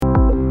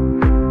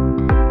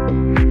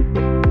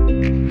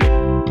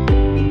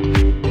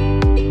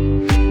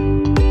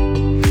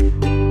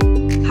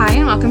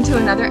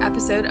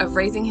episode of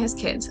Raising His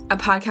Kids, a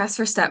podcast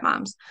for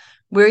stepmoms.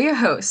 We're your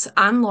hosts.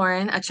 I'm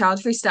Lauren, a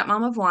child-free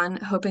stepmom of one,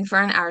 hoping for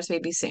an ours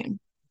baby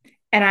soon.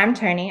 And I'm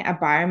Tony, a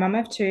bio mum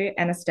of two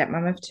and a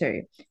stepmom of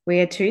two.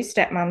 We are two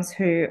stepmoms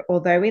who,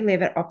 although we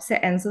live at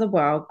opposite ends of the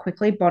world,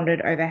 quickly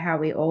bonded over how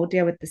we all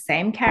deal with the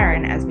same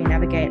Karen as we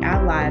navigate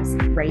our lives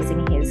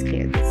raising his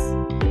kids.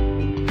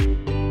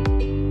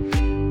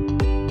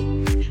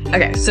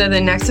 Okay, so the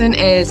next one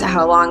is,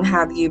 how long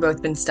have you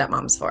both been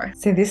stepmoms for?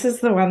 So this is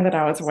the one that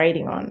I was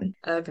waiting on.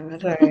 Okay.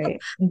 So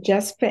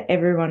just for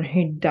everyone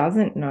who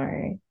doesn't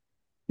know,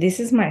 this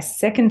is my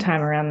second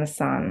time around the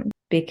sun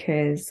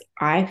because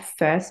I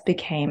first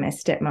became a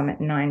stepmom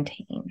at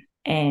 19.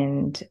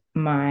 And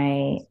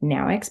my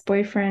now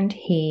ex-boyfriend,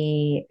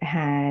 we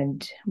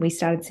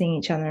started seeing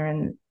each other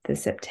in the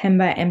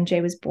September.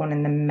 MJ was born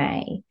in the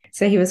May.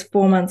 So he was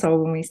 4 months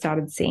old when we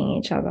started seeing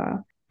each other.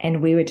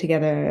 And we were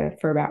together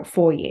for about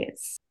 4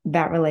 years.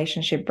 That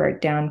relationship broke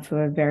down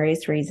for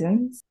various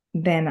reasons.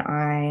 Then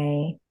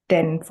I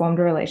formed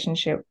a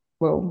relationship,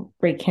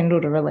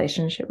 rekindled a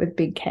relationship with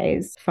Big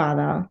K's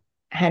father,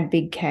 had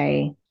Big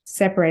K,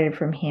 separated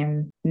from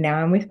him. Now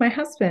I'm with my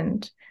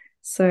husband.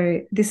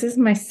 So this is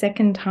my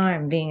second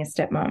time being a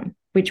stepmom,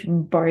 which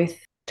both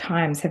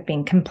times have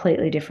been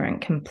completely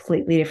different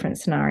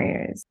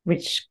scenarios,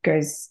 which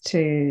goes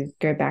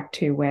back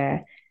to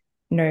where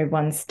no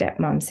one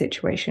stepmom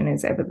situation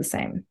is ever the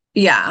same.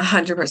 Yeah,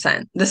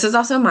 100%. This is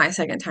also my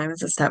second time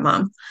as a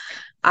stepmom.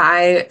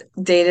 I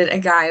dated a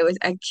guy with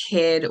a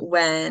kid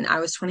when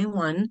I was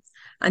 21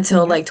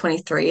 until like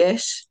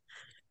 23-ish.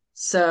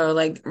 So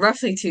like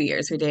roughly 2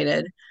 years we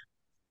dated.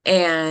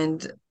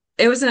 And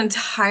it was an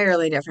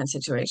entirely different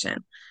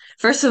situation.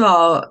 First of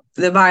all,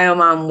 the bio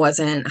mom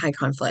wasn't high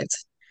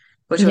conflict,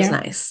 which was Yeah.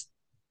 nice.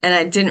 And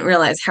I didn't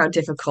realize how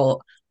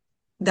difficult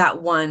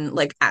that one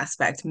like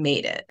aspect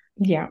made it.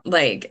 Yeah.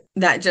 Like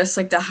that just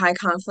like the high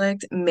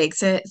conflict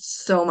makes it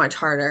so much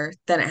harder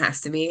than it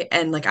has to be.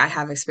 And like I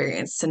have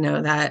experience to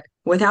know that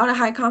without a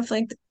high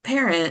conflict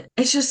parent,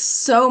 it's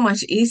just so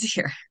much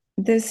easier.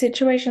 The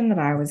situation that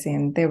I was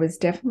in, there was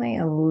definitely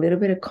a little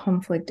bit of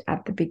conflict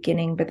at the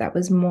beginning, but that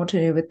was more to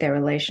do with their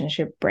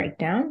relationship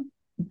breakdown.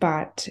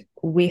 But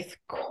with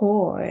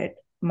court,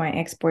 my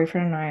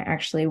ex-boyfriend and I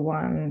actually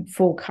won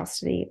full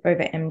custody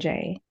over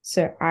MJ.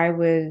 So I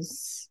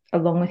was,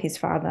 along with his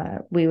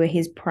father, we were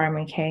his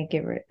primary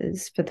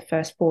caregivers for the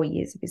first 4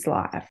 years of his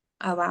life.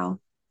 Oh, wow.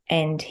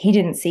 And he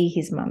didn't see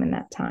his mum in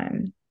that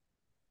time.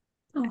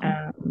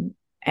 Oh.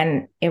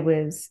 And it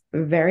was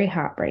very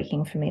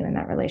heartbreaking for me when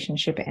that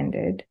relationship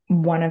ended.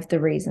 One of the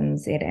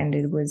reasons it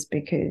ended was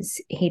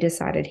because he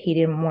decided he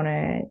didn't want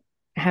to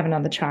have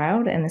another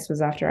child. And this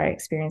was after I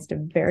experienced a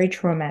very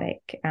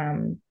traumatic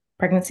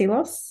pregnancy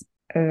loss.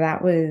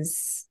 That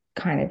was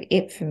kind of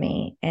it for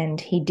me.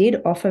 And he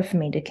did offer for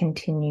me to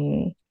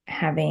continue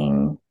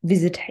having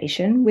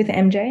visitation with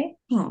MJ.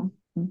 Oh.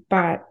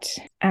 But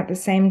at the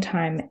same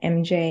time,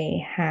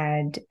 MJ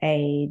had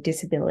a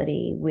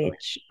disability,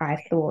 which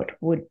I thought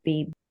would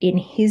be in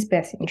his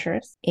best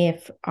interest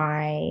if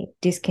I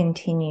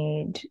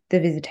discontinued the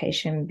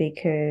visitation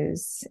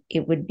because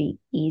it would be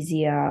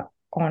easier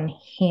on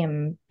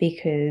him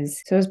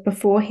because so it was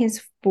before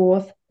his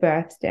 4th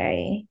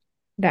birthday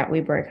that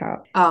we broke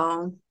up.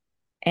 Oh.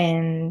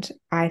 And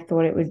I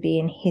thought it would be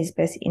in his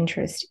best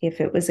interest if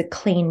it was a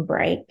clean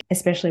break,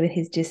 especially with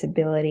his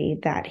disability,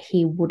 that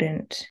he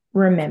wouldn't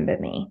remember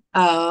me.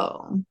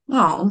 Oh.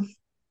 Oh.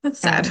 That's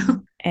sad.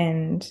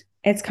 And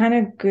it's kind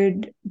of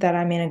good that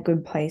I'm in a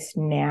good place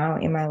now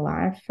in my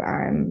life.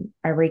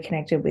 I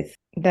reconnected with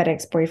that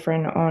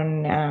ex-boyfriend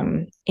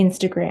on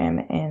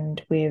Instagram,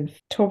 and we've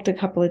talked a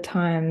couple of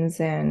times.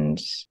 And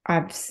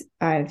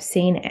I've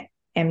seen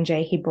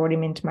MJ. He brought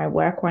him into my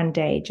work one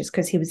day just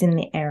because he was in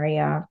the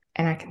area,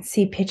 and I can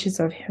see pictures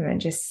of him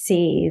and just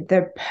see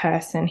the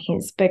person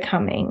he's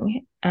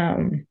becoming.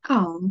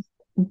 Oh.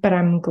 But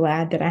I'm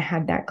glad that I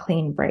had that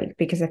clean break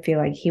because I feel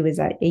like he was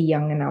at a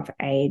young enough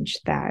age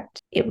that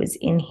it was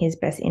in his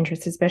best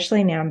interest,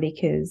 especially now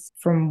because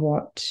from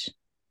what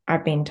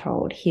I've been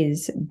told,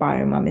 his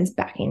bio mum is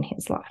back in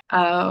his life.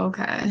 Oh,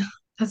 okay.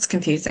 That's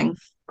confusing.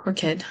 Poor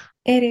kid.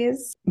 It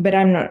is, but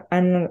I'm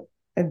not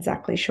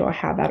exactly sure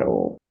how that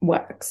all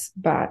works,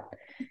 but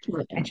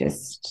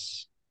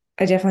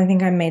I definitely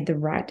think I made the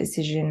right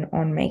decision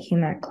on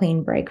making that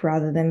clean break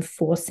rather than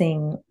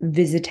forcing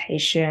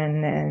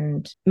visitation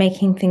and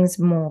making things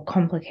more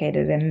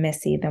complicated and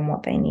messy than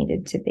what they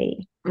needed to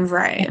be.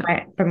 Right.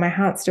 But my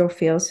heart still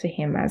feels for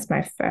him as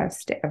my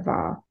first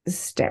ever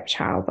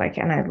stepchild.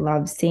 And I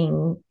love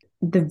seeing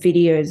the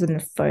videos and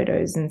the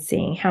photos and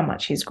seeing how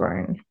much he's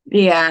grown.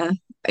 Yeah.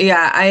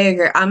 Yeah, I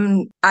agree.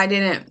 I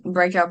didn't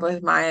break up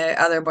with my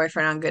other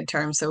boyfriend on good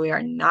terms, so we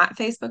are not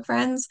Facebook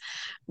friends.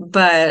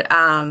 But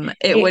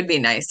it would be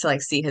nice to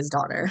like see his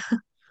daughter.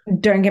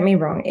 Don't get me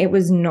wrong, it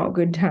was not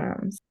good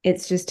terms.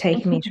 It's just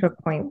taken me to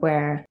a point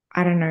where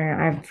I don't know,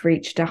 I've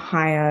reached a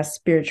higher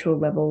spiritual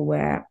level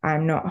where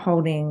I'm not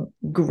holding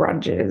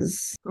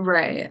grudges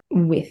Right.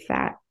 with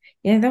that.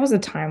 There was a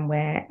time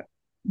where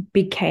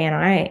Big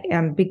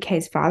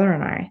K's father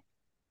and I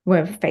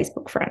We're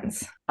Facebook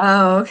friends.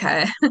 Oh,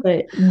 okay.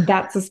 But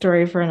that's a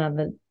story for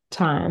another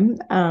time.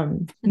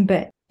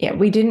 But yeah,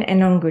 we didn't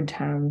end on good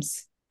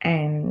terms.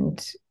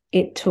 And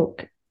it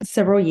took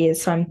several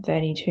years. So I'm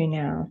 32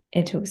 now.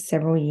 It took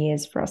several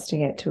years for us to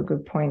get to a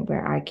good point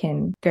where I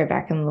can go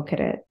back and look at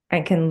it.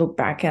 I can look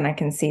back and I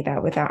can see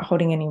that without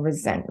holding any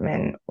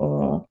resentment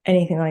or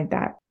anything like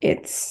that.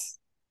 It's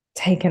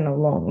taken a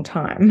long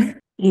time.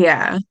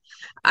 Yeah.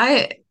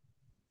 I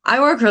I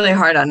work really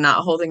hard on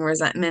not holding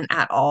resentment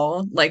at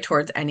all, like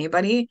towards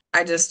anybody.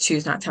 I just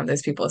choose not to have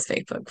those people as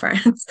Facebook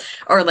friends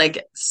or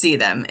like see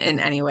them in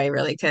any way,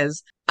 really,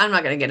 because I'm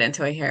not gonna get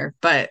into it here.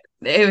 But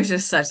it was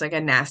just such like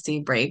a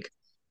nasty break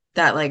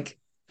that like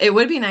it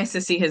would be nice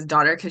to see his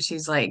daughter because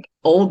she's like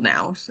old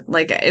now.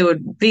 Like it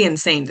would be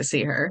insane to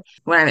see her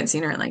when I haven't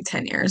seen her in like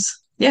 10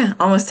 years. Yeah,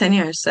 almost 10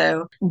 years.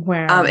 So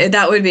Wow.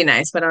 that would be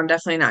nice, but I'm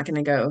definitely not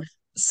gonna go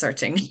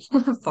searching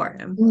for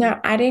him. No,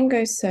 I didn't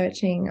go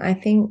searching. I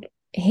think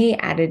he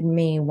added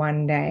me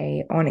one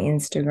day on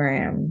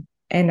Instagram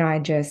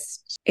and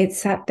it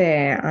sat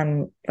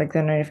there like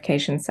the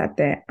notification sat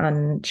there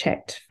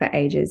unchecked for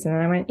ages. And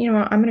I went, you know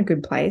what, I'm in a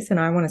good place and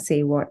I want to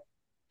see what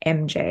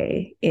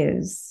MJ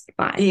is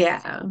like.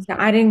 Yeah. So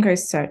I didn't go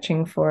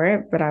searching for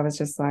it, but I was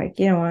just like,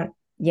 you know what?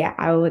 Yeah,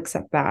 I will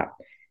accept that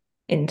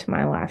into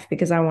my life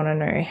because I want to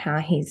know how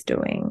he's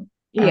doing.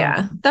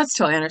 Yeah, that's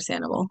totally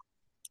understandable.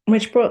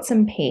 Which brought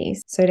some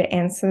peace. So, to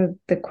answer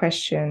the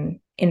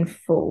question in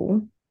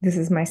full, this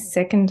is my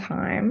second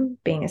time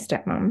being a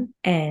stepmom.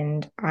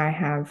 And I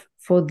have,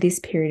 for this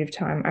period of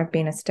time, I've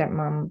been a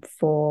stepmom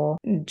for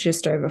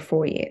just over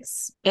 4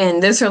 years. In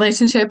this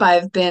relationship,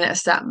 I've been a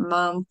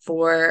stepmom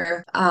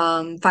for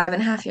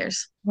 5.5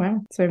 years.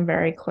 Wow. So,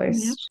 very Yeah.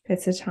 close.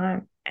 It's a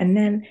time. And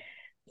then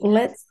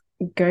let's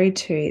go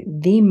to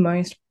the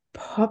most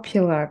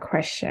popular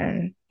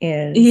question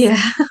is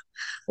Yeah.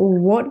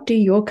 what do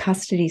your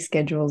custody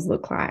schedules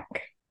look like?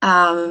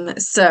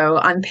 So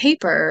on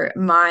paper,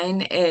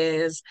 mine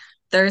is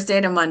Thursday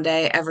to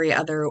Monday every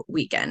other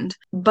weekend.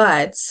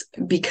 But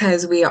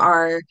because we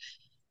are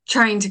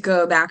trying to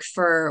go back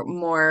for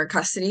more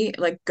custody,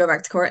 like go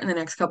back to court in the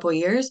next couple of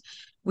years,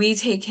 we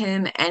take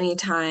him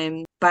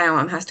anytime my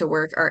mom has to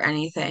work or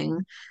anything.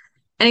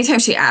 Anytime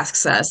she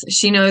asks us,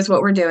 she knows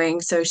what we're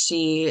doing, so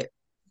she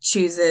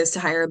chooses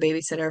to hire a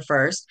babysitter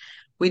first.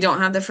 We don't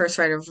have the first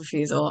right of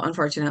refusal,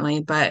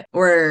 unfortunately, but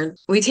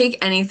we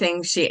take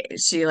anything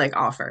she like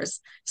offers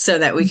so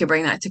that we could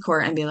bring that to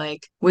court and be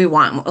like, we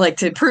want like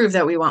to prove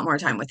that we want more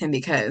time with him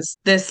because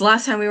this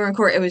last time we were in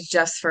court, it was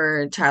just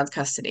for child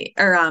custody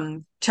or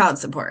child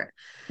support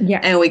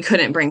Yeah. and we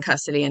couldn't bring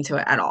custody into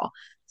it at all.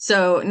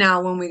 So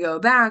now when we go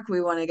back, we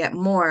want to get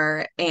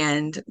more.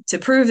 And to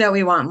prove that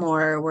we want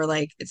more, we're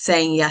like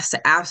saying yes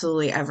to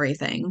absolutely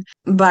everything.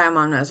 But our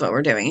mom knows what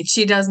we're doing.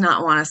 She does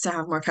not want us to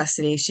have more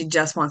custody. She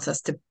just wants us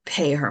to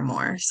pay her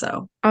more.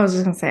 So I was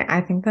just gonna say,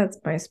 I think that's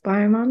most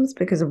bio moms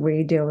because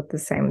we deal with the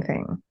same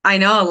thing. I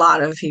know a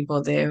lot of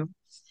people do.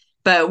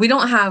 But we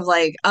don't have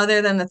like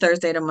other than the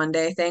Thursday to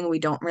Monday thing, we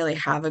don't really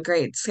have a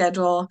great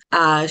schedule.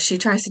 She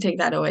tries to take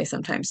that away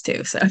sometimes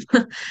too. So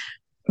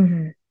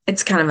Mhm.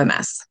 it's kind of a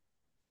mess.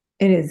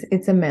 It is.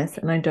 It's a mess,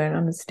 and I don't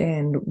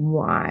understand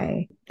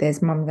why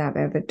there's mums out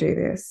there that do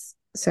this.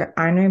 So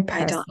I know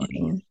I don't.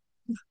 personally.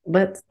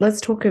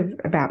 Let's talk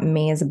about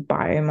me as a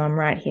bio mom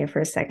right here for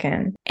a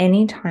second.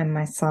 Anytime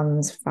my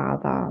son's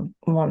father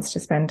wants to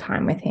spend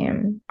time with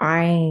him,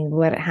 I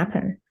let it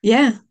happen.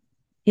 Yeah.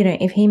 You know,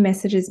 if he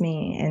messages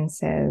me and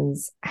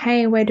says,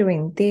 "Hey, we're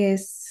doing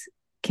this,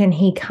 can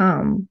he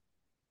come?"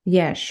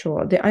 Yeah,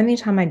 sure. The only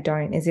time I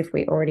don't is if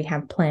we already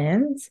have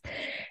plans.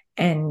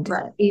 And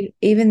Right.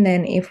 even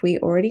then, if we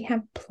already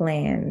have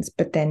plans,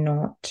 but they're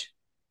not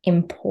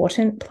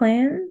important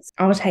plans,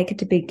 I'll take it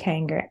to Big K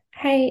and go,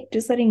 hey,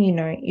 just letting you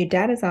know, your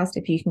dad has asked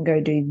if you can go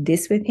do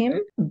this with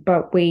him,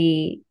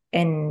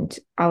 and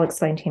I'll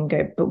explain to him,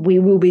 but we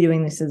will be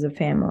doing this as a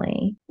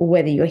family,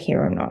 whether you're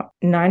here or not.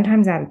 9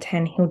 times out of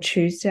 10, he'll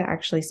choose to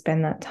actually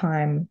spend that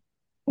time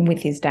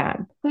with his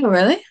dad. Oh,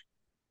 really?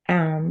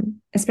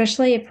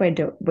 Especially if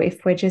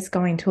we're just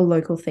going to a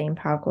local theme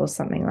park or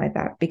something like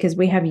that, because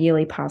we have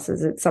yearly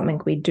passes. It's something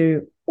we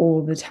do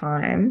all the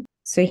time.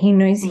 So he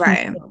knows he's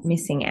Right. not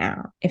missing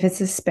out. If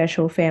it's a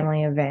special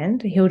family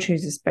event, he'll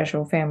choose a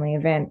special family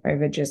event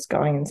over just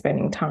going and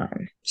spending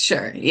time.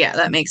 Sure. Yeah,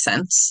 that makes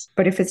sense.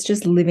 But if it's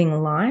just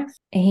living life,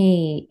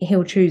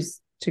 he'll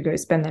choose to go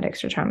spend that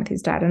extra time with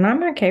his dad. And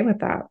I'm okay with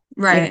that.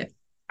 You know, Right.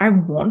 I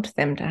want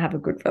them to have a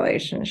good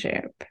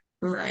relationship.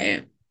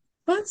 Right.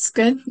 Well, that's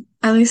good.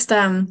 At least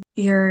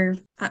you're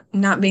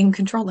not being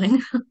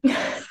controlling.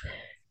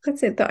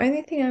 That's it. The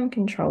only thing I'm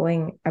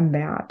controlling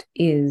about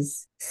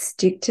is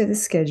stick to the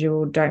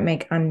schedule, don't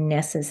make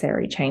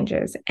unnecessary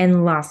changes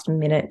and last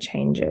minute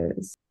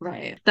changes.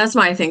 Right. That's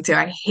my thing too.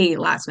 I hate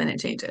last minute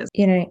changes.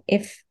 You know,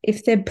 if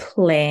they're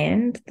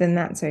planned, then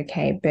that's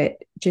okay. But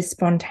just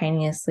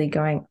spontaneously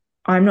going,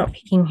 I'm not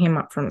picking him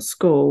up from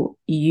school,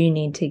 you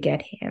need to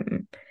get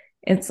him.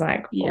 It's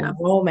like, Yeah.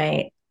 well,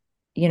 mate,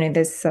 you know,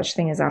 there's such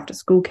thing as after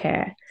school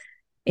care.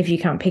 If you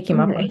can't pick him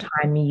up on Mhm.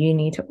 time, you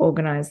need to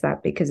organize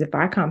that, because if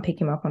I can't pick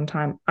him up on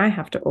time, I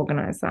have to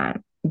organize that.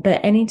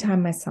 But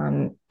anytime my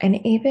son,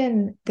 and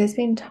even there's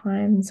been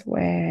times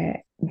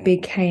where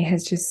Big K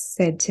has just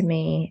said to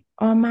me,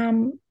 "Oh,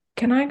 mum,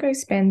 can I go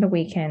spend the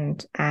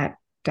weekend at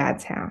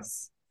dad's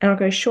house?" And I'll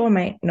go, "Sure,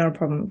 mate, not a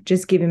problem.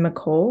 Just give him a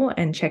call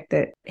and check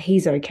that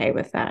he's okay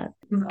with that."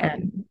 Right.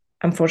 And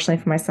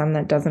unfortunately for my son,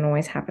 that doesn't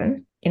always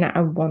happen.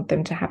 I want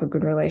them to have a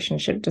good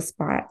relationship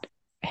despite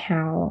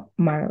how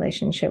my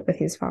relationship with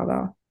his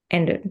father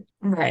ended.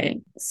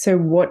 Right. So,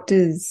 what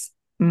does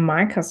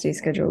my custody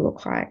schedule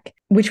look like?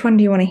 Which one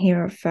do you want to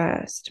hear of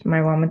first?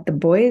 My one with the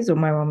boys or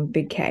my one with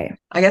Big K?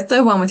 I guess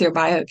the one with your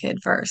bio kid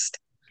first.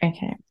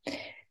 Okay.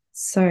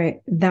 So,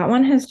 that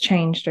one has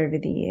changed over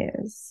the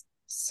years.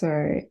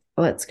 So,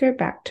 let's go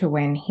back to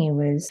when he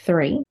was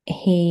 3.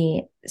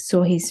 He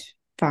saw his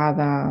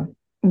father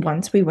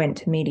once we went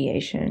to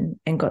mediation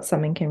and got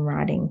something in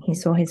writing. He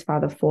saw his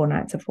father 4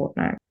 nights a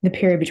fortnight. The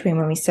period between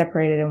when we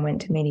separated and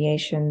went to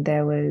mediation,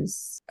 there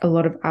was a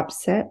lot of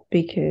upset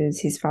because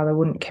his father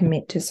wouldn't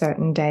commit to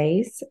certain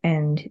days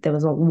and there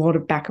was a lot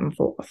of back and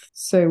forth.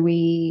 So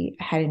we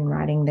had in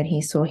writing that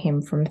he saw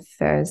him from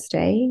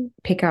Thursday,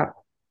 pick up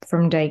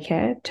from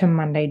daycare, to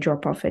Monday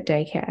drop off at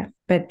daycare.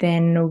 But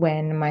then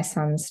when my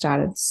son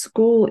started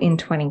school in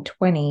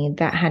 2020,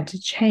 that had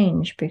to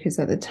change because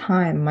at the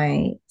time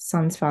my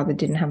son's father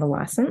didn't have a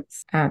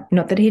license.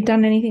 Not that he'd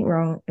done anything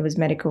wrong, it was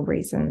medical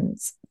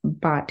reasons,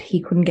 but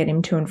he couldn't get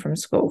him to and from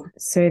school.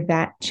 So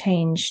that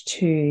changed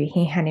to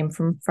he had him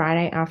from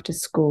Friday after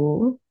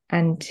school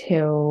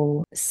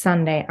until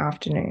Sunday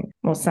afternoon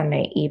or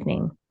Sunday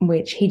evening,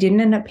 which he didn't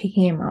end up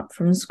picking him up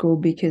from school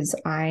because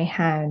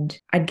I'd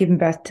given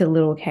birth to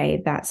little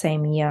K that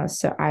same year.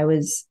 So I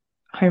was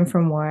home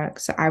from work.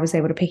 So I was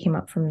able to pick him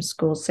up from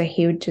school. So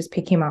he would just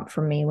pick him up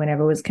from me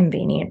whenever was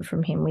convenient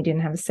from him. We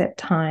didn't have a set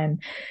time.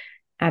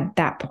 At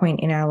that point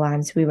in our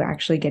lives, we were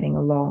actually getting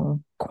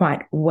along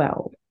quite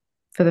well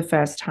for the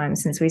first time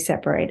since we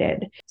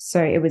separated.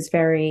 So it was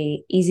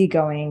very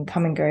easygoing,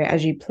 come and go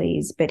as you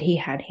please. But he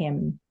had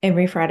him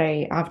every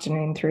Friday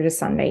afternoon through to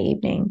Sunday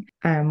evening.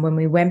 When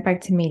we went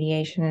back to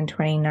mediation in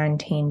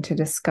 2019 to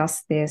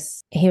discuss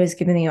this, he was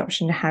given the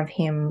option to have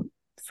him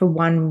for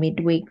one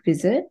midweek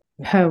visit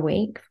per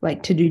week,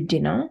 like to do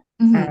dinner.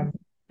 Mhm.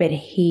 But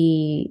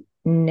he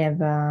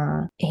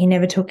never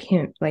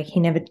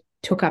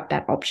took up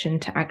that option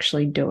to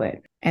actually do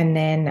it. And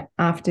then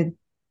after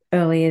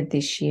earlier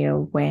this year,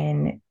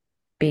 when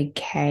Big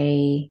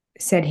K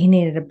said he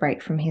needed a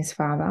break from his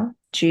father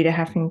due to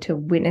having to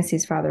witness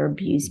his father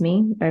abuse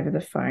me over the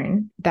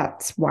phone,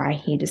 that's why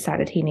he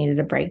decided he needed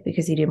a break,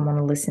 because he didn't want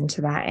to listen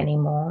to that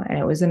anymore. And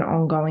it was an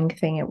ongoing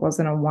thing. It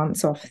wasn't a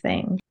once-off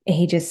thing.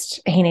 He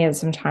needed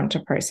some time to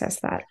process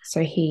that.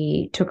 So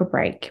he took a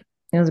break.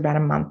 It was about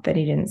a month that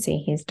he didn't see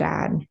his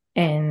dad.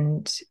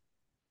 And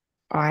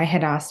I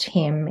had asked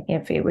him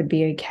if it would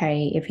be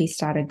okay if he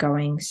started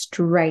going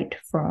straight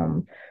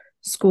from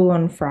school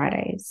on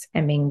Fridays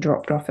and being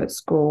dropped off at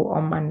school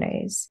on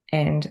Mondays.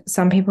 And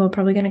some people are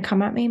probably going to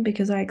come at me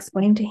because I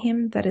explained to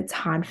him that it's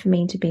hard for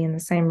me to be in the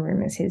same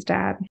room as his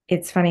dad.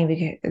 It's funny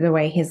because the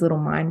way his little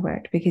mind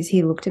worked, because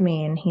he looked at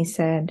me and he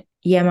said,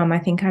 "Yeah, Mum, I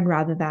think I'd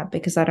rather that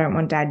because I don't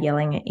want dad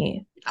yelling at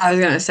you." I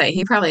was gonna say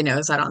he probably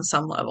knows that on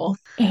some level.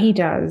 He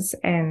does.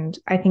 And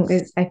I think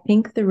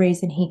the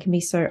reason he can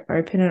be so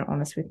open and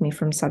honest with me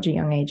from such a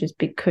young age is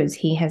because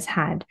he has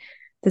had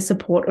the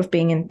support of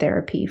being in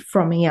therapy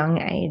from a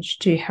young age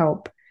to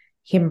help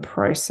him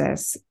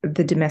process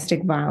the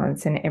domestic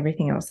violence and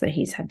everything else that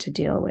he's had to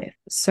deal with.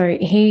 So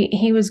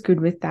he was good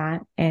with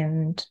that.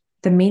 And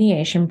the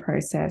mediation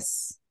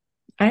process,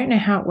 I don't know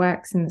how it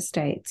works in the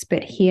States,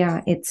 but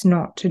here it's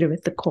not to do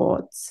with the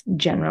courts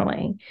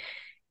generally.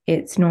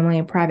 It's normally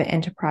a private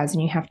enterprise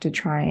and you have to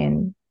try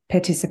and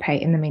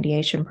participate in the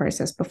mediation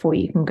process before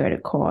you can go to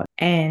court.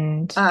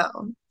 And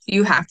Oh,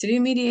 you have to do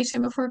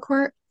mediation before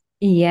court?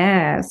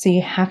 yeah, so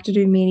you have to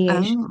do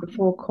mediation Oh.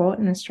 before court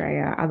in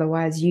Australia.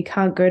 Otherwise, you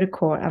can't go to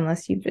court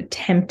unless you've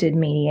attempted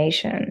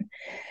mediation.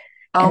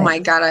 Oh And my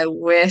God, I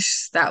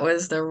wish that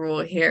was the rule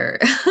here.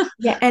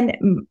 yeah, and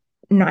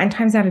 9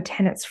 times out of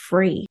 10, it's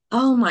free.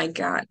 Oh my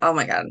God. Oh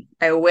my God.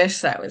 I wish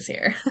that was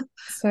here.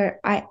 So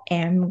I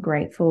am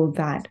grateful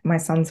that my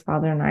son's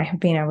father and I have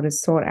been able to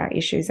sort our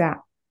issues out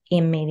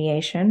in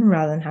mediation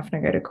rather than having to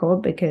go to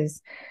court,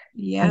 because I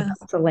know Yeah.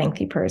 it's a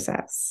lengthy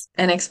process.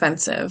 And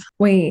expensive.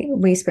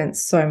 We spent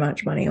so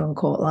much money on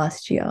court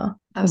last year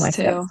for Us my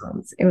too.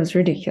 stepsons. It was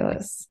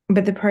ridiculous.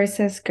 But the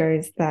process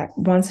goes that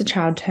once a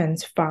child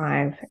turns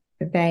 5,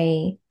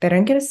 they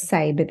don't get a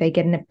say, but they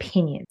get an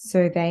opinion.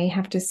 So they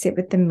have to sit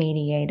with the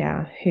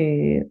mediator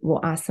who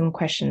will ask them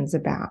questions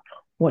about,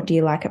 what do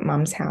you like at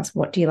mum's house?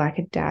 What do you like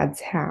at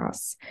dad's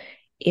house?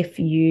 If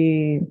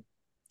you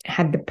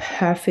had the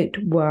perfect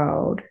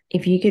world,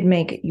 if you could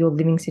make your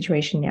living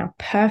situation now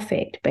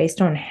perfect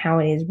based on how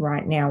it is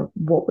right now,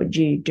 what would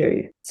you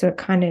do? So it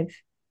kind of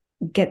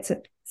gets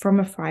it from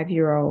a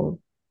 5-year-old's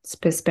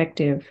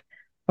perspective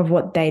of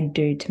what they'd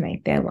do to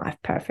make their life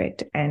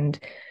perfect. And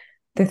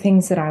the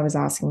things that I was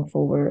asking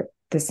for were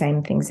the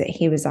same things that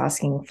he was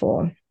asking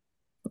for.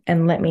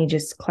 And let me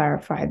just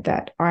clarify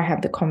that I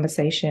had the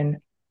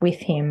conversation with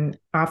him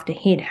after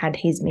he'd had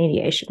his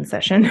mediation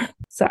session.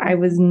 So I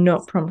was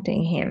not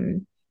prompting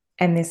him.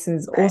 And this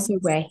is Right. also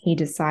where he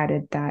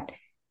decided that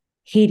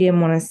he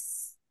didn't want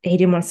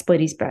to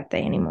split his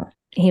birthday anymore.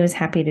 He was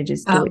happy to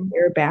just do it Um,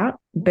 thereabout.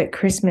 But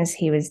Christmas,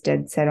 he was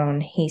dead set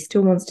on. He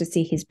still wants to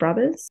see his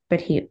brothers,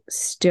 but he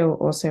still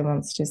also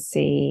wants to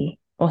see,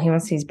 or he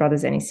wants to see his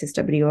brothers and his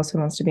sister, but he also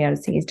wants to be able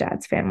to see his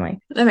dad's family.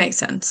 that makes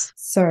sense.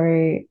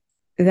 So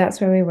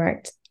that's where we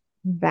worked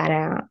that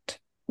out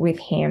with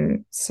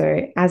him.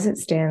 So as it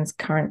stands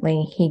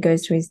currently, he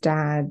goes to his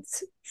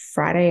dad's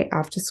Friday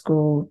after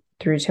school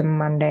through to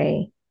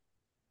Monday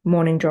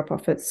morning drop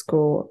off at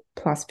school,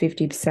 plus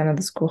 50% of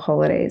the school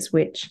holidays,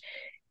 which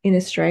in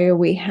Australia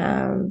we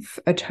have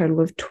a total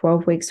of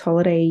 12 weeks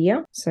holiday a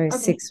year. So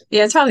Okay.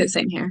 Yeah, it's probably the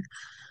same here.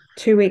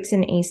 2 weeks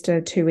in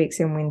Easter, 2 weeks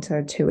in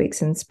winter, 2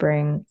 weeks in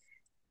spring,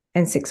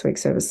 and 6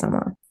 weeks over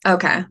summer.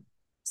 Okay.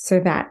 So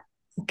that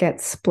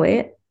gets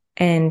split.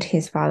 And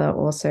his father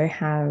also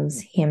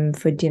has him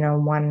for dinner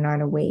one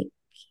night a week.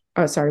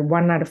 Oh, sorry,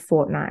 one night a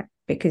fortnight,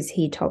 because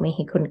he told me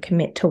he couldn't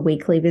commit to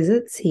weekly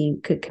visits. He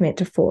could commit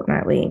to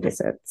fortnightly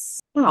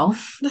visits. Oh,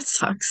 that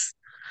sucks.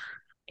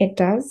 It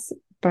does.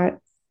 But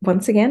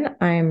once again,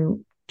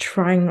 I'm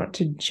trying not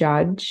to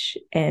judge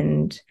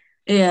and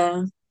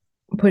Yeah,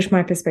 push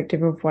my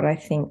perspective of what I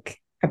think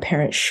a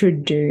parent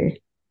should do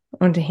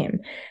onto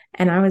him.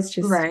 And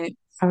right.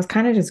 I was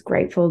kind of just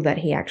grateful that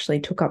he actually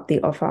took up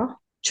the offer.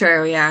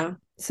 True, yeah.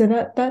 So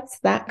that's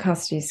that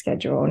custody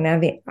schedule. Now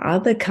the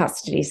other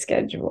custody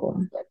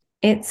schedule,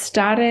 it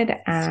started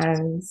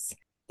as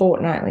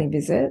fortnightly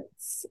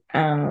visits.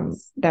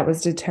 That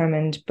was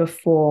determined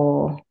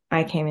before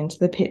I came into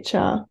the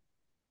picture.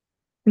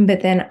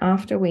 But then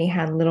after we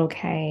had little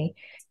K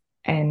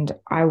and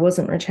I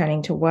wasn't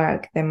returning to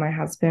work, then my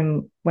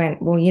husband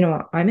went, well, you know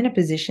what? I'm in a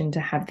position to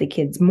have the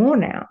kids more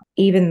now,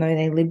 even though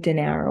they lived an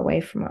hour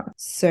away from us.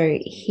 So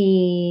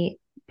he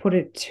put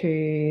it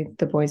to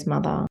the boy's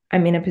mother.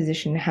 I'm in a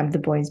position to have the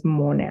boys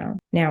more now.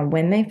 Now,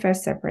 when they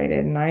first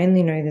separated, and I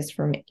only know this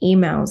from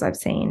emails I've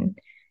seen,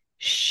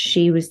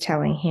 she was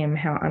telling him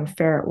how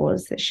unfair it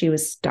was that she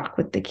was stuck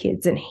with the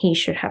kids and he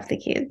should have the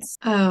kids.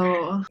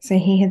 Oh, So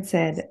he had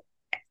said,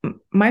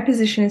 my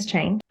position has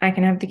changed. I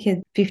can have the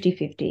kids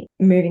 50-50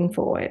 moving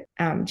forward.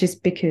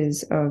 Just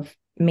because of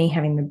me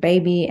having the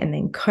baby and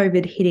then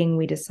COVID hitting,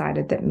 we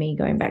decided that me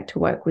going back to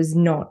work was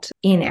not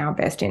in our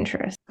best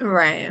interest.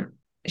 right.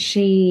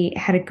 She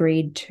had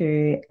agreed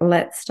to,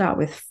 let's start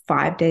with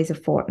 5 days a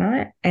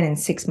fortnight, and in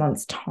 6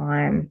 months'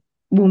 time,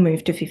 we'll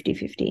move to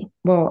 50-50.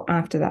 Well,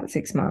 after that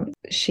 6 months,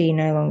 she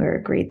no longer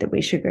agreed that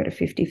we should go to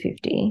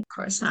 50-50. Of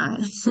course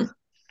not.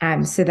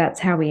 So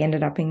that's how we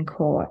ended up in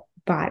court.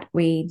 But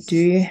we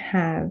do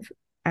have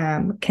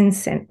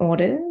consent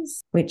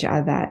orders, which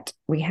are that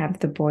we have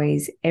the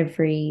boys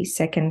every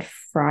second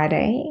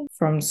Friday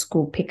from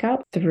school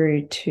pickup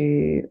through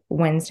to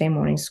Wednesday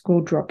morning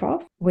school drop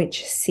off,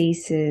 which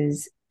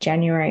ceases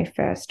January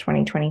 1st,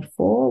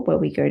 2024, where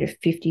we go to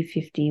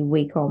 50-50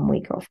 week on,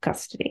 week off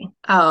custody.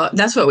 Oh,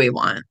 that's what we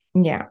want.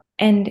 Yeah.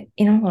 And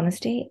in all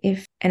honesty,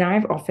 and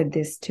I've offered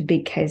this to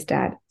Big K's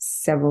dad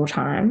several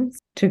times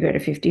to go to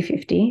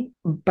 50-50,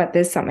 but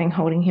there's something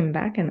holding him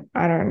back and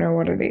I don't know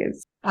what it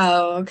is.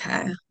 Oh,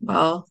 okay.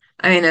 Well,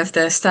 I mean, if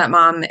the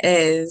stepmom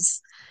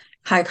is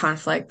high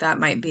conflict, that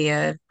might be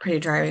a pretty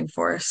driving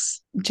force.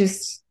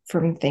 Just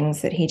from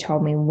things that he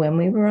told me when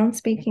we were on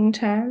speaking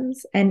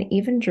terms and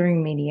even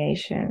during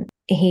mediation,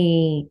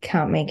 he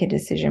can't make a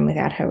decision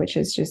without her, which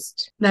is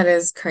just, That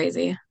is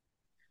crazy.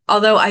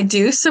 Although I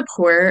do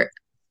support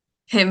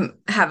him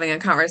having a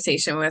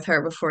conversation with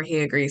her before he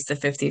agrees to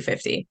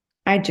 50-50.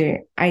 I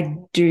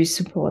do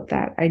support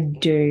that. I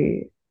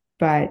do.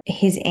 But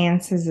his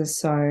answers are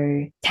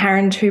so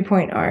Karen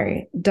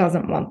 2.0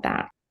 doesn't want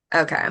that.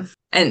 Okay.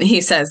 And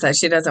he says that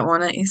she doesn't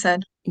want it, you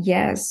said?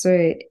 Yeah,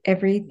 so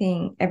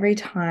every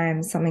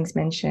time something's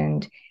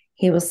mentioned,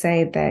 he will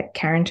say that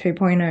Karen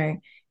 2.0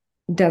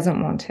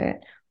 doesn't want it,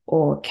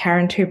 or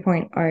Karen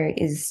 2.0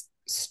 is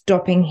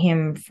stopping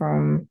him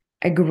from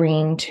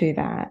agreeing to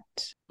that.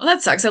 Well,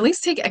 that sucks. At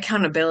least take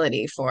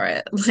accountability for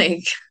it.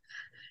 Like,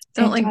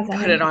 don't It like does,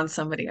 put it on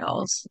somebody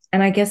else.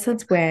 and I guess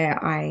that's where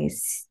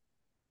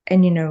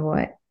and you know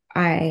what,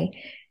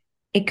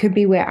 it could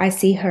be where I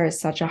see her as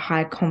such a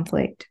high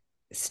conflict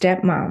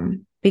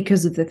stepmom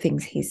because of the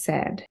things he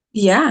said.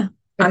 Yeah,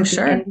 But I'm at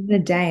the end sure. of the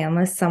day,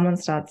 unless someone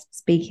starts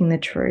speaking the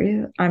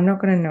truth, I'm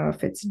not going to know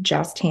if it's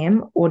just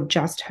him or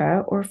just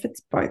her or if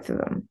it's both of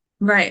them.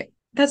 Right.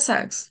 That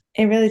sucks.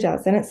 It really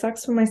does. And it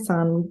sucks for my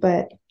son,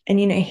 but and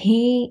you know,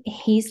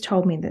 he's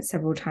told me that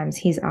several times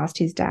he's asked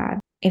his dad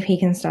if he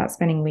can start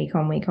spending week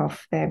on week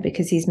off there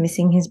because he's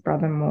missing his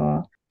brother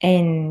more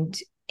and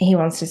he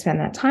wants to spend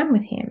that time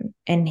with him.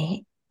 And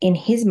in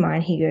his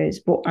mind, he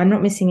goes, well, I'm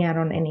not missing out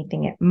on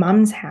anything at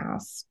mum's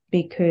house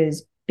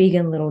because big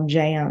and little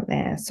Jay aren't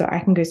there. So I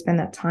can go spend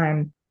that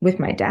time with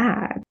my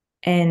dad.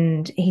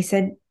 And he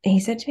said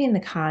to me in the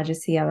car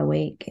just the other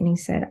week, and he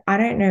said, I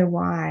don't know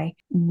why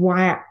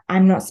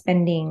I'm not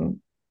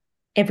spending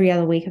every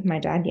other week of my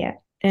dad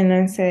yet. And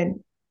I said,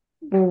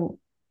 well,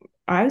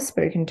 I've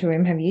spoken to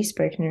him. Have you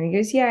spoken to him? He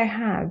goes, yeah, I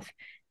have.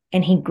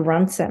 And he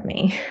grunts at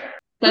me.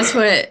 That's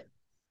what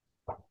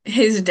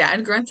his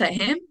dad grunts at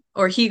him,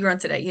 or he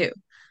grunted at you?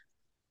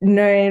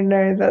 No,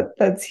 no,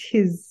 that's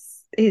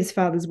his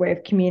father's way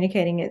of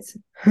communicating. It's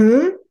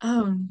huh?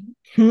 Oh,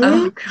 Hmm?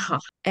 oh God. Oh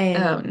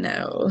And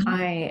no.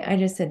 I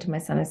just said to my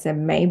son, I said,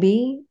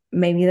 maybe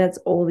that's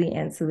all the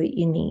answer that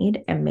you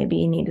need, and maybe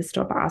you need to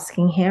stop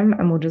asking him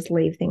and we'll just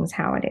leave things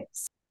how it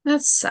is.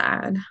 That's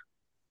sad.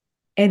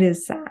 It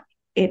is sad.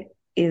 It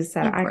is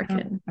sad. You I poor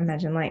can't kid.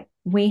 imagine, like,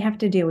 we have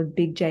to deal with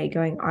Big J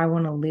going, I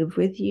want to live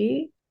with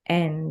you,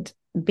 and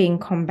being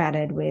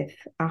combated with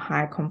a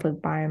high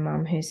conflict bio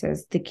mum who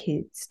says the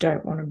kids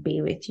don't want to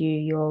be with you,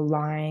 you're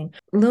lying.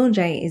 Lil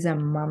J is a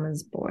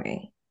mama's boy.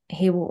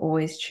 He will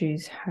always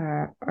choose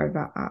her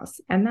over us,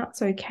 and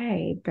that's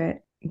okay. But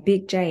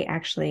Big J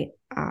actually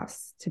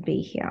asks to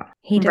be here.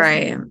 He doesn't,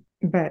 Right.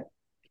 but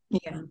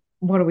Yeah.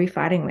 what are we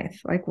fighting with?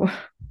 Like, what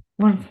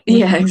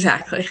Yeah, do we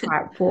exactly.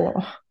 fight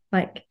for?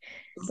 Like,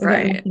 we've got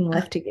Right. nothing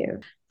left to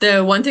give.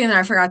 The one thing that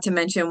I forgot to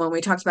mention when we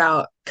talked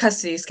about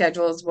custody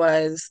schedules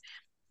was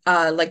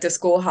like the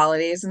school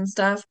holidays and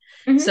stuff.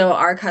 Mm-hmm. So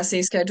our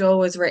custody schedule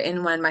was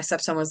written when my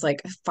stepson was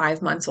like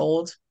 5 months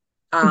old.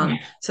 Yeah.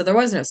 So there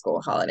was no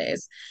school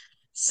holidays.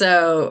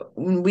 So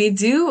we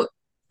do,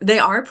 they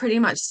are pretty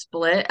much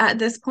split at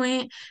this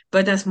point,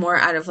 but that's more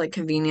out of like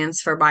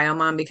convenience for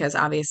Biomom because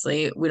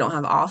obviously we don't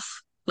have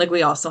off. Like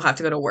we also have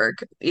to go to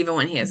work even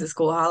when he has a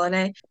school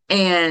holiday.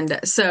 And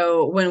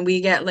so when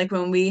we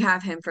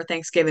have him for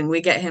Thanksgiving,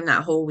 we get him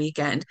that whole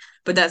weekend,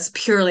 but that's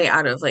purely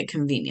out of like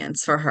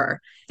convenience for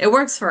her. It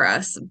works for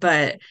us,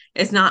 but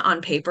it's not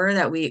on paper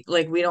that we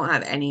don't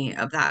have any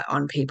of that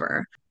on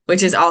paper,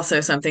 which is also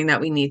something that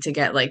we need to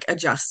get like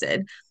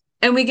adjusted.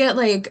 And we get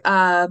like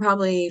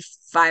probably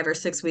 5 or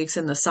 6 weeks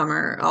in the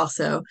summer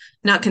also,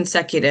 not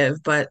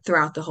consecutive, but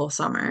throughout the whole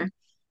summer.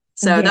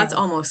 So that's Yeah.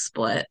 almost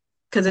split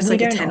because it's We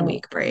like a don't 10 all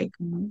week break.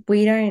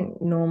 we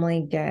don't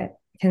normally get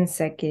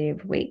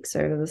consecutive weeks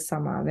over the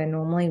summer. They're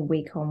normally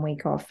week on,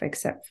 week off,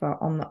 except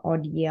for on the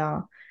odd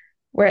year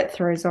where it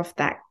throws off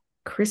that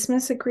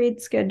Christmas agreed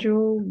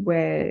schedule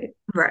Right.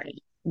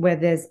 where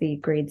there's the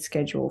agreed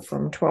schedule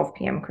from 12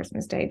 p.m.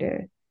 Christmas Day to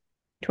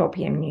 12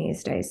 p.m. New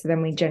Year's Day. So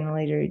then we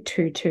generally do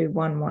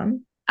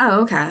 2-2-1-1.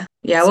 Oh, okay.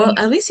 Yeah, So well,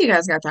 at least you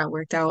guys got that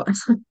worked out.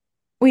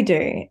 we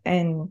do.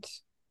 And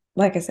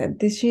like I said,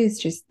 this year's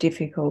just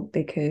difficult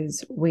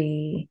because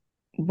we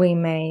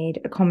made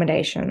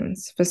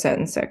accommodations for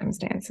certain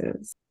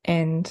circumstances.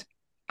 And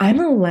I'm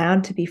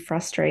allowed to be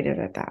frustrated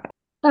at that.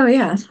 Oh,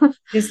 yeah.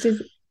 Just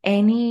as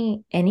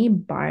any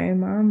bio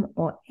mum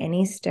or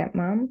any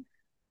stepmom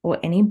or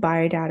any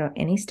bio dad or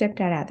any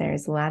stepdad out there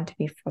is allowed to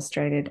be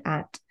frustrated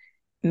at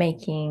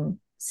making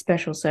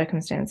special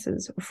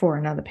circumstances for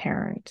another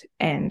parent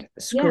and Yeah,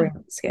 screwing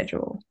up the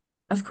schedule.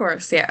 of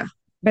course. Yeah.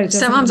 But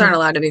Stepmoms aren't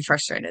allowed to be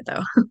frustrated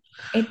though.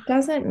 it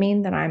doesn't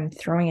mean that I'm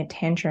throwing a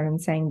tantrum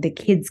and saying the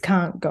kids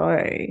can't go.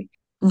 I'm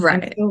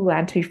Right. still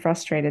allowed to be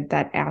frustrated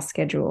that our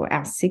schedule,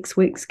 our 6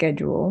 week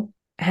schedule,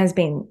 has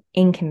been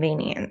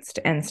inconvenienced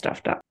and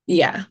stuffed up.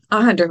 Yeah,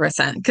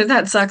 100%. Because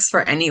that sucks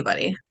for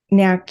anybody.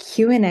 Now,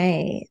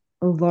 Q&A,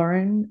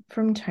 Lauren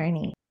from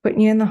Tony,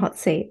 putting you in the hot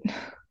seat.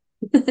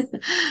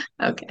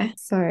 Okay.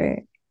 So,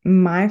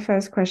 my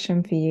first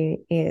question for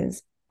you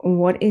is,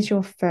 what is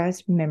your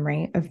first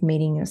memory of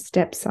meeting your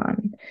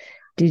stepson?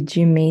 Did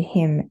you meet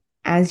him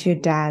as your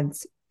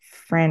dad's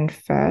friend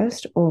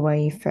first, or were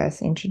you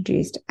first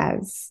introduced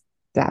as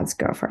dad's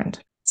girlfriend?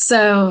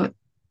 So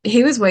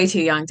he was way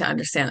too young to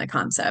understand the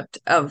concept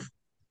of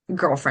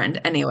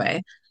girlfriend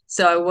anyway.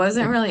 So I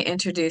wasn't Yeah. really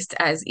introduced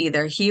as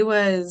either. He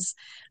was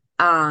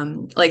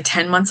like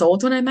 10 months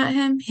old when I met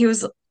him. He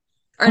was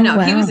or Oh, no,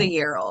 he was a wow.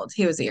 year old.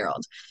 He was a year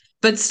old.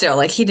 But still,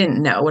 like he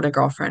didn't know what a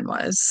girlfriend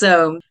was.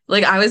 So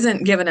like I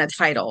wasn't given a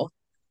title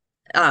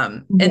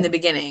in the Yeah.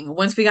 beginning.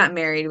 Once we got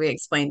married, we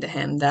explained to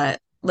him that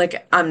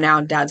like I'm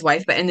now dad's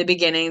wife, but in the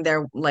beginning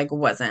there like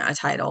wasn't a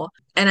title.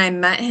 And I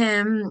met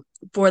him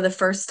for the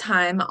first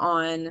time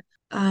on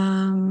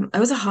it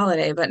was a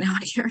holiday, but now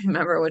I can't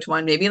remember which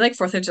one. Maybe like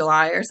 4th of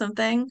July or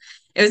something.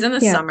 It was in the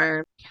Yeah.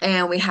 summer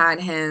and we had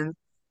him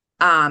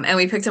and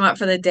we picked him up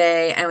for the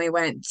day and we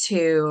went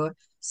to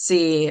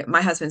see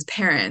my husband's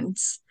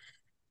parents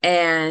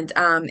and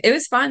it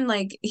was fun.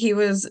 Like he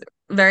was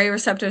very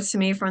receptive to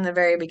me from the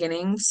very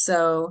beginning.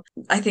 So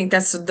I think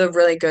that's the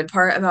really good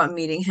part about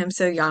meeting him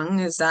so young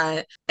is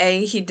that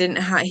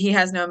he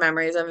has no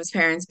memories of his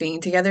parents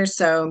being together.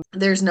 So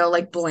there's no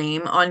like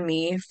blame on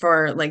me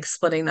for like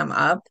splitting them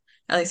up,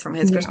 at least from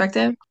his Yeah.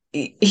 perspective.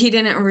 He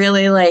didn't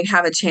really like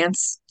have a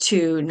chance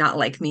to not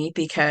like me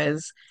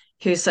because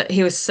he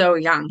was so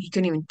young. He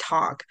couldn't even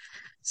talk.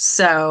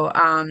 So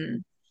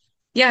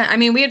yeah, I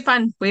mean, we had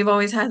fun. We've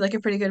always had like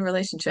a pretty good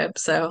relationship.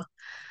 So,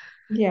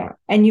 Yeah.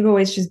 And you've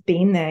always just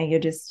been there.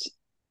 You're just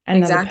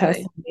another exactly.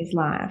 person in his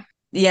life.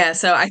 Yeah,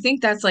 so I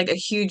think that's like a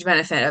huge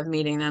benefit of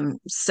meeting them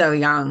so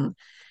young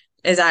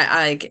is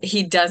I like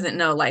he doesn't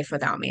know life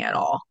without me at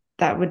all.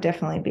 That would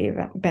definitely be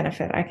a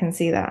benefit. I can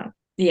see that.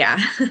 Yeah.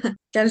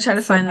 Got to try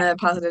to So find the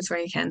positives where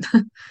you can.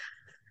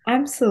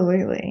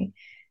 absolutely,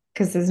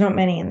 because there's not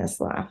many in this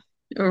life.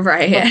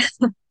 Right.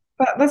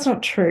 Well, that's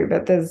not true,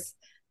 but there's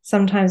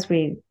sometimes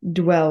we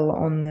dwell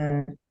on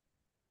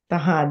the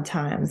hard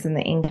times and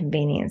the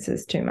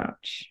inconveniences too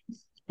much.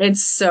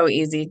 It's so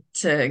easy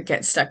to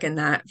get stuck in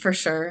that for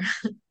sure.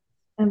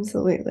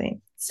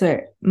 Absolutely.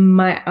 So,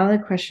 my other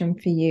question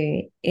for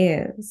you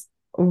is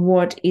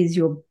what is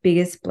your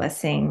biggest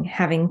blessing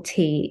having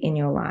tea in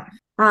your life?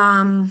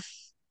 Um,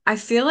 I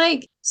feel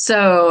like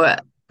so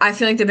I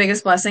feel like the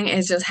biggest blessing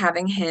is just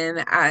having him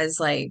as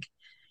like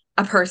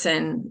a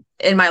person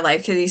in my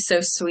life because he's so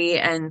sweet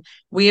and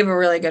we have a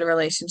really good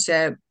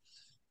relationship.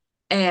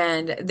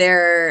 And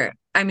there,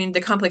 I mean,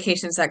 the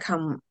complications that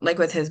come like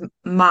with his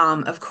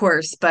mom, of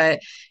course, but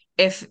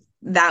if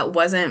that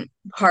wasn't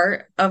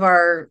part of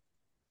our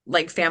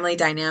like family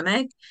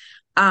dynamic,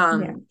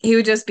 Yeah. he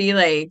would just be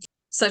like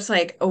such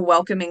like a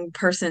welcoming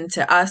person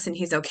to us and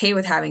he's okay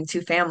with having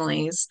two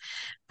families.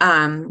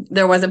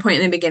 There was a point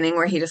in the beginning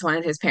where he just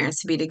wanted his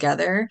parents to be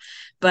together,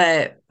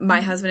 but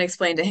my husband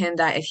explained to him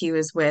that if he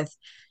was with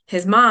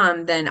his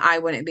mom, then I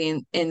wouldn't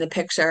be in the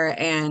picture,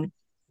 and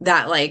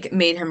that like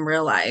made him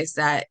realize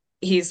that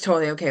he's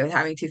totally okay with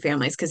having two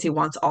families because he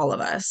wants all of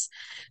us.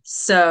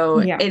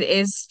 So Yeah. it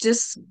is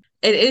just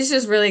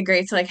really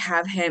great to like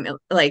have him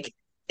like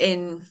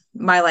in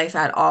my life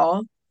at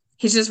all.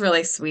 He's just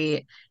really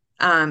sweet.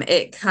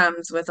 It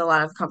comes with a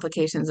lot of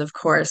complications, of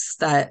course,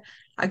 that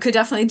I could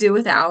definitely do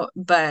without,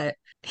 but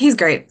he's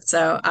great.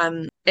 So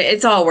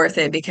it's all worth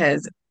it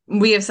because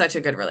we have such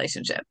a good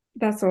relationship.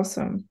 That's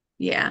awesome.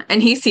 Yeah.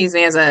 And he sees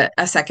me as a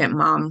second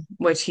mom,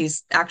 which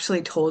he's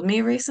actually told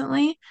me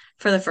recently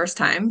for the first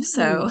time. Ooh,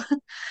 So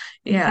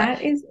yeah.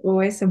 that is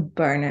always a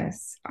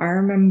bonus. I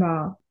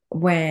remember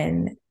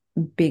when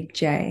Big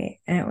J,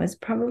 and it was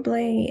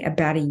probably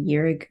about a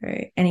year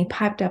ago, and he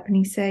piped up and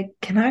he said,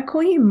 "Can I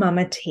call you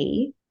Mama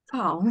T?"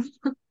 Oh,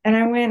 And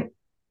I went,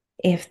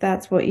 "If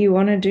that's what you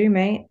want to do,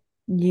 mate,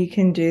 you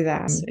can do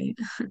that." sweet.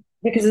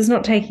 Because it's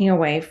not taking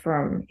away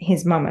from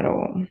his mum at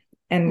all.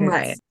 And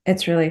Right.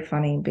 it's really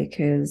funny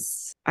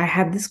because I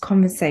had this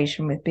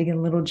conversation with Big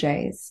and Little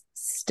J's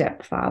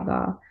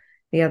stepfather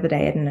the other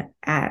day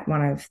at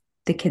one of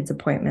the kids'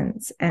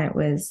 appointments, and it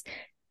was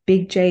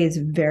Big J is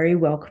very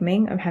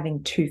welcoming of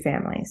having two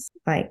families,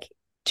 like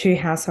two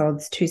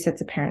households, two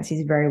sets of parents.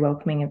 He's very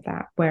welcoming of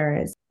that.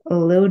 Whereas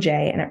Lil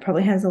J, and it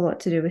probably has a lot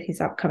to do with his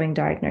upcoming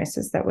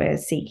diagnosis that we're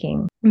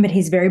seeking, but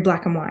he's very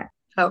black and white.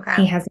 Okay.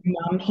 He has a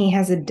mum, he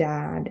has a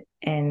dad,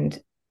 and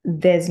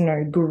there's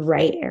no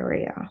gray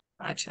area.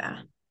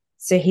 Gotcha.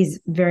 So he's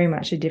very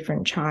much a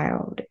different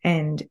child.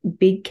 And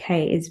Big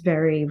K is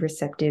very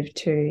receptive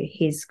to,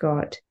 he's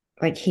got,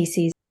 like, he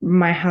sees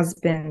my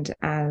husband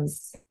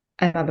as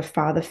another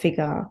father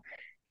figure.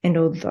 And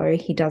although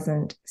he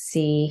doesn't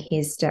see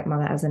his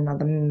stepmother as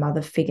another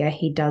mother figure,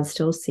 he does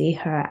still see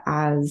her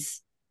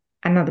as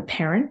another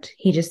parent.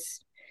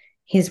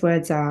 His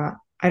words are,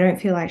 I don't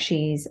feel like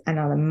she's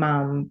another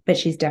mum, but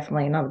she's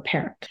definitely another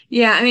parent.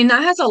 Yeah, I mean,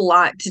 that has a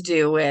lot to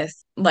do with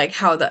like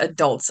how the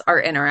adults are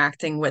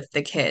interacting with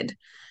the kid.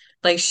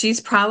 Like she's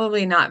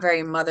probably not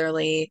very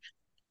motherly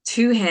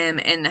to him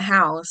in the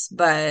house,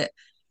 but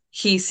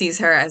he sees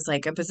her as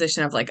like a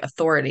position of like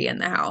authority in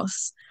the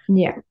house.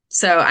 Yeah.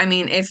 So, I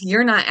mean, if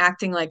you're not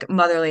acting like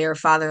motherly or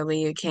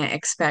fatherly, you can't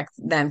expect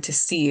them to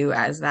see you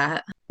as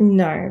that.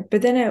 No,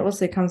 but then it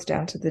also comes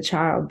down to the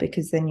child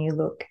because then you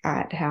look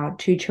at how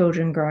two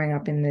children growing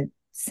up in the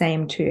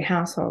same two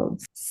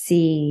households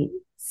see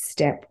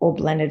step or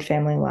blended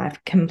family life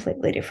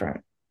completely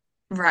different.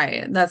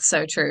 Right. That's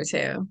so true too.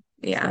 So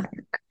Yeah.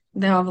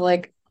 They have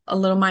like a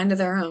little mind of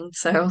their own.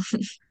 So,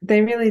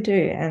 they really do.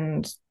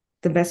 And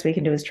the best we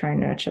can do is try and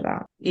nurture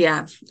that.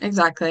 yeah,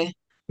 exactly.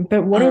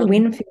 But what a Um,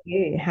 win for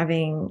you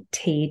having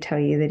T tell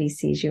you that he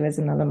sees you as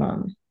another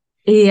mom.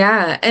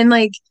 Yeah, and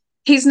like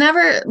he's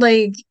never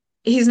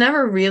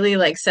really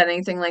like said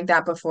anything like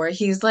that before.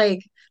 He's like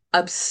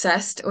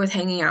obsessed with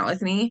hanging out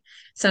with me.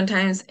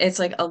 Sometimes it's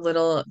like a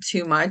little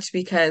too much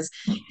because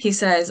he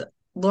says,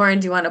 "Lauren,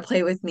 do you want to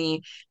play with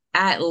me?"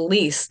 at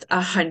least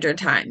 100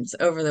 times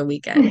over the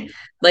weekend.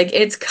 Like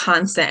it's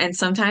constant. And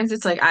sometimes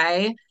it's like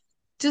I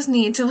just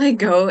need to like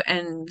go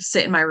and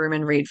sit in my room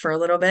and read for a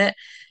little bit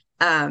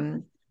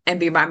um and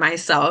be by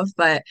myself,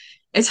 but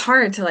it's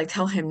hard to like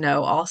tell him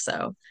no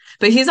also.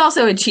 But he's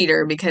also a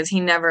cheater because he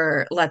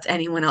never lets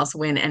anyone else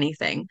win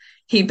anything.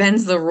 He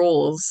bends the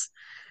rules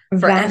for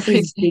That is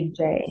everything. Big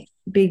J.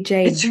 Big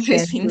It J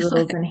drives bends me the rules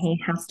nuts. and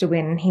he has to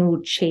win and he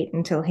will cheat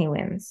until he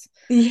wins.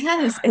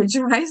 Yes, it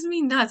drives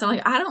me nuts. I'm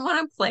like, I don't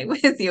want to play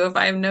with you if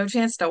I have no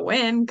chance to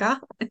win. God.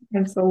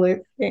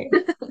 Absolutely.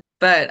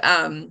 But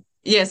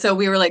yeah, so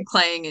we were like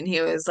playing and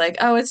he was like,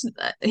 "Oh, it's,"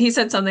 he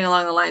said something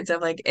along the lines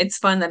of like, "It's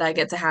fun that I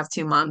get to have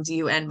two moms,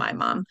 you and my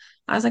mom."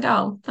 I was like,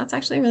 "Oh, that's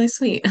actually really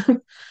sweet."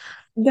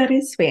 That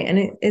is sweet.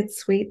 And it's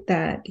sweet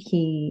that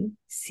he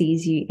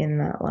sees you in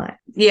that light.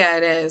 Yeah,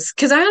 it is.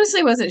 Because I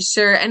honestly wasn't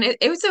sure. And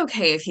it was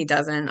okay if he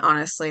doesn't,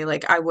 honestly.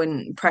 Like, I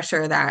wouldn't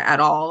pressure that at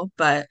all.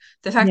 But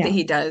the fact that Yeah,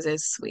 he does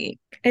is sweet.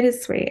 it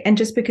is sweet. And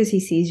just because he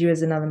sees you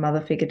as another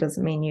mother figure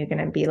doesn't mean you're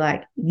going to be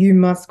like, you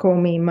must call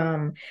me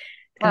mum.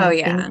 And Oh, I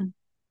think yeah.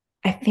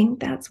 I think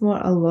that's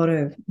what a lot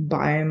of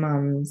bio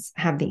mums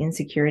have the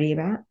insecurity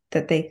about,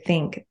 that they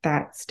think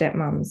that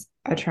stepmoms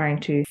are trying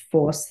to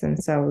force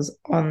themselves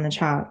on the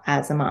child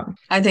as a mum.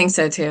 I think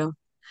so too.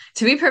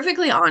 To be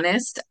perfectly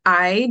honest,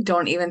 I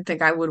don't even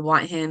think I would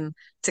want him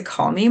to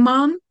call me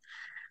mom.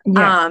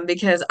 Yeah.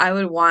 Because I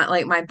would want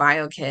like my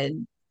bio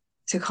kid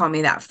to call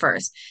me that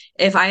first.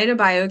 If I had a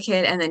bio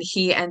kid and then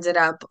he ended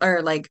up,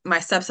 or like my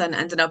stepson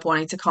ended up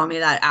wanting to call me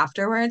that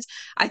afterwards,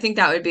 I think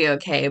that would be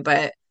okay.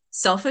 But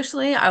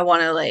selfishly, I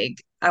want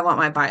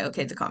my bio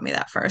kid to call me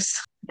that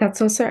first.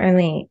 That's also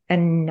only a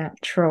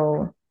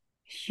natural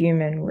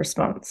human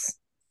response.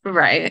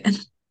 Right.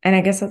 And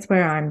I guess that's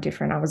where I'm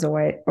different. I was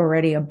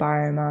already a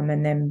bio mum,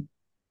 and then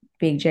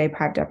Big J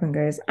piped up and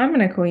goes, I'm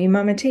going to call you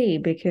Mama T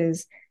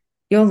because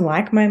you're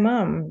like my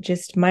mum,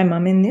 just my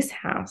mum in this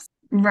house.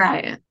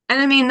 Right.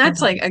 And I mean,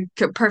 that's like Um,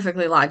 a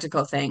perfectly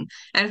logical thing.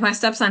 And if my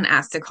stepson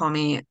asked to call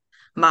me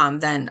mom,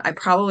 then I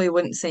probably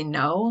wouldn't say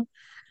no,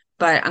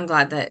 but I'm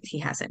glad that he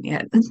hasn't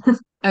yet.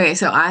 Okay,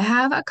 so I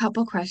have a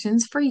couple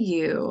questions for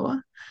you.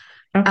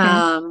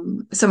 okay.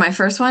 So my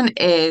first one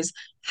is,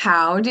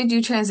 how did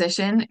you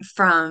transition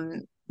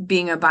from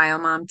being a bio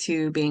mom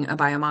to being a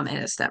bio mom and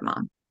a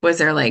stepmom? Was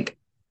there like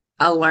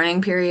a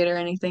learning period or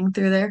anything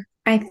through there?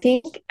 I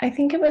think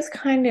it was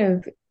kind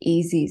of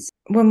easy.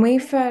 When we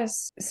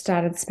first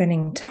started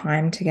spending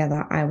time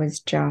together, I was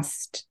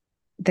just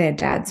their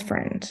dad's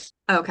friend.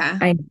 Okay.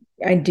 I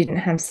I didn't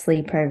have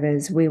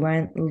sleepovers. We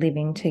weren't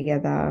living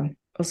together.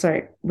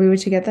 Also, we were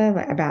together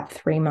like about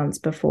 3 months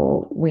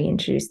before we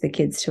introduced the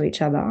kids to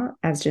each other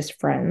as just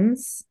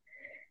friends.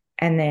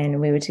 And then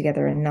we were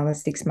together another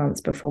 6 months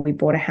before we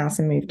bought a house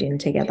and moved in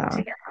together.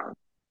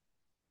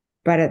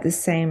 But at the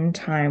same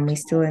time, we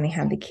still only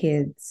had the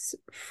kids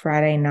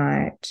Friday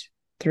night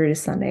through to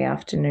Sunday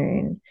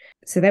afternoon.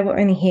 So they were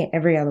only here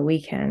every other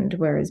weekend,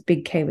 whereas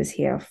Big K was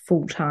here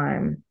full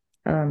time,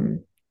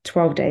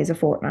 12 days a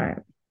fortnight.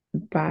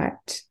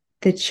 But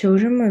the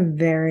children were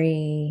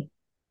very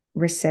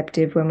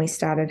receptive when we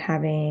started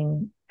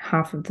having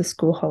half of the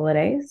school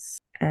holidays,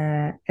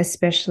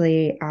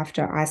 especially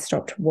after I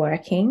stopped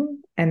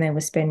working and they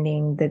were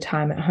spending the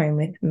time at home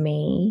with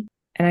me.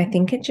 And I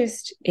think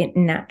it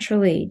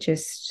naturally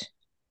just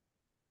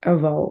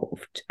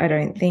evolved. I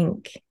don't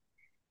think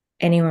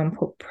anyone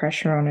put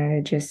pressure on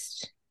it.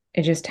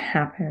 It just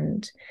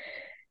happened.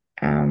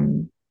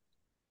 Um,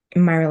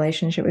 my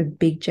relationship with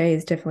Big J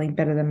is definitely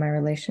better than my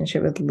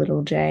relationship with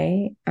Little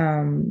J.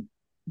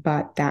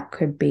 But that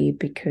could be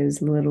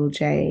because Little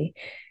J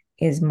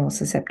is more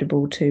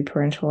susceptible to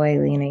parental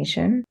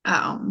alienation.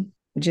 Oh,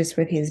 Just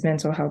with his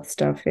mental health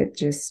stuff,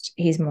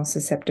 he's more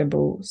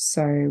susceptible.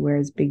 So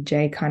whereas Big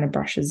J kind of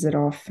brushes it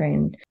off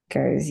and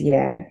goes,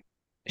 yeah,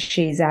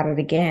 she's at it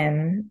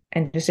again,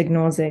 and just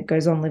ignores it,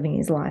 goes on living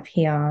his life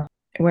here.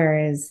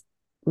 Whereas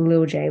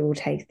Lil J will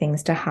take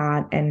things to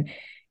heart. And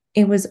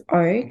it was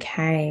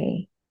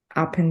okay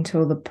up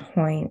until the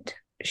point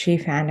she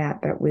found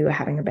out that we were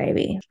having a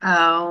baby.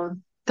 oh,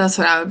 that's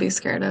what I would be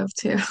scared of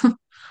too.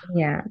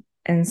 Yeah.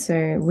 And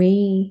so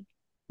we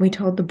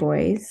told the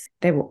boys,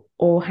 they were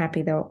all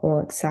happy, they were all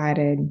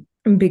excited.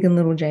 And Big and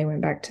Little J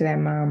went back to their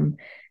mum.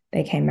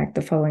 They came back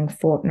the following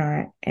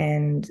fortnight,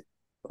 and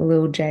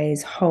Lil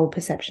J's whole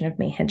perception of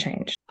me had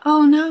changed.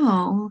 Oh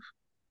no.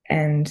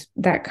 And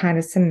that kind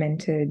of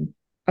cemented,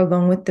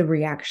 along with the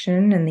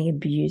reaction and the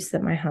abuse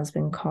that my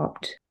husband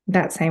copped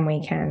that same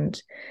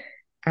weekend,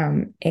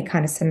 it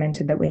kind of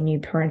cemented that we knew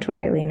parental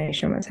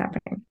alienation was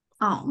happening.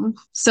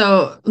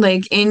 So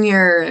like in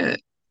your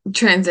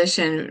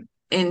transition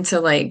into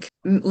like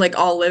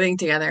all living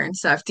together and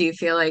stuff, do you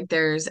feel like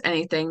there's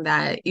anything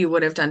that you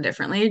would have done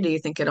differently, or do you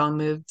think it all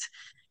moved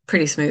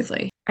pretty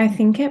smoothly? I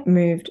think it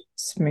moved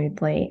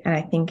smoothly. And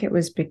I think it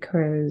was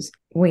because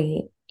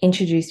we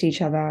introduced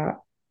each other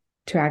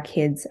to our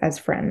kids as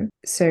friends.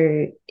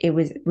 So it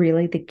was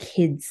really the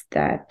kids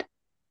that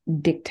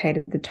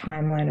dictated the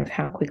timeline of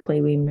how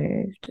quickly we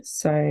moved.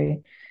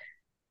 So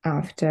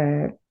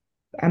after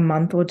a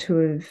month or two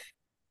of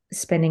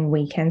spending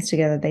weekends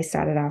together, they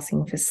started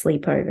asking for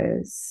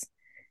sleepovers.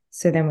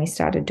 So then we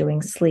started doing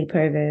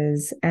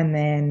sleepovers. And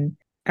then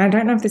I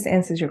don't know if this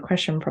answers your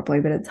question properly,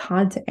 but it's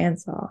hard to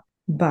answer.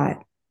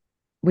 But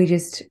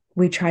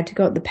we tried to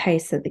go at the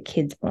pace that the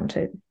kids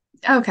wanted.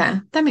 Okay,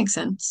 that makes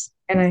sense.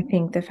 And I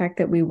think the fact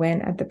that we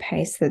went at the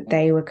pace that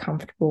they were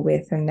comfortable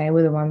with, and they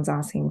were the ones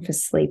asking for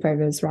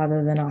sleepovers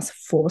rather than us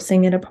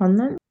forcing it upon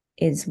them,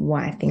 is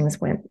why things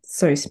went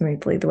so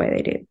smoothly the way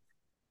they did.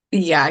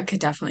 Yeah, I could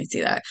definitely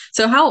see that.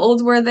 So how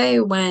old were they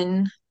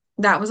when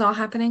that was all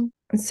happening?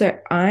 So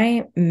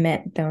I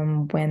met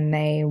them when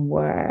they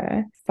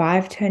were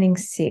 5 turning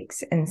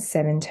 6 and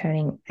 7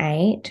 turning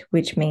 8,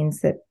 which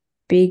means that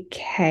Big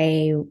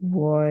K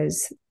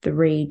was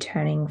 3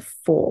 turning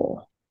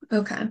 4.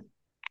 Okay.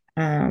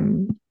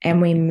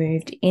 And we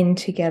moved in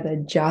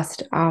together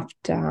just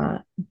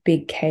after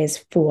Big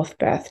K's 4th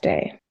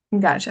birthday.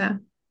 Gotcha.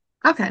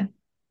 Okay.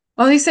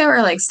 Well, at least they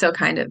were like still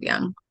kind of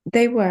young.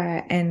 They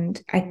were,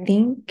 and I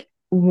think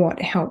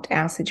what helped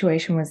our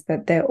situation was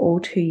that they're all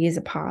 2 years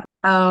apart.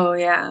 Oh,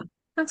 yeah.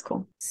 That's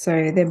cool.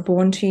 So they're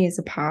born 2 years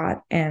apart.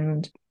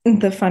 And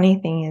the funny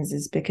thing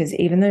is because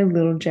even though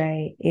little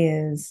J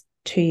is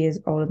 2 years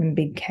older than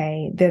Big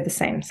K, they're the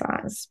same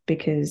size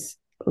because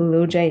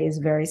little J is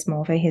very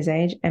small for his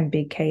age and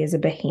Big K is a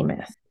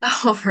behemoth.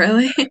 Oh,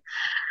 really?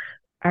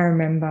 I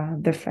remember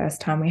the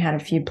first time we had a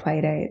few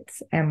play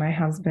dates and my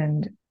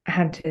husband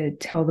had to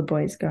tell the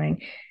boys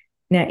going,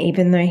 now,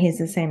 even though he's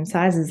the same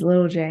size as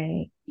little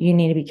J, you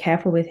need to be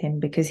careful with him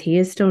because he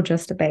is still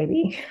just a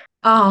baby.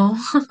 Oh.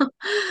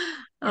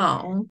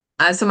 Oh.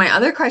 So my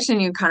other question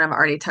you kind of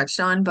already touched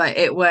on, but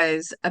it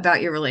was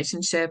about your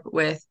relationship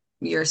with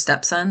your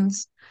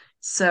stepsons.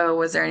 So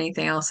was there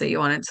anything else that you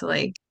wanted to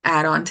like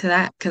add on to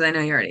that? Because I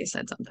know you already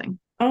said something.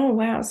 Oh,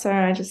 wow. So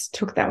I just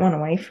took that one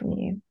away from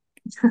you.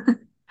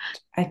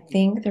 I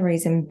think the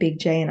reason Big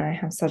J and I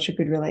have such a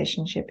good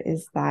relationship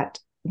is that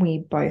we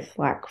both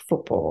like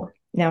football.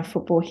 Now,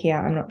 football here,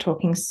 I'm not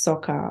talking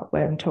soccer,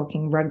 where I'm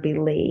talking rugby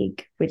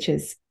league, which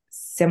is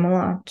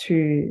similar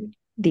to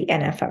the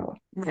NFL.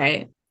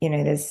 Right.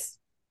 There's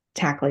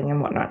tackling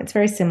and whatnot. It's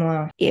very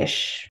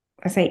similar-ish.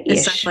 I say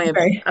It's ish. definitely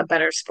Very, a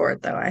better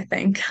sport though, I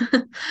think.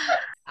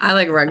 I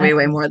like rugby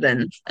way more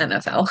than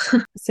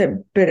NFL.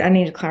 but I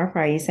need to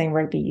clarify, are you saying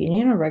rugby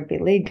union or rugby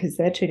league? Because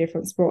they're two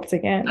different sports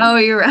again. Oh,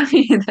 you're right.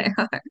 They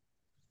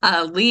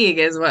are. League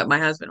is what my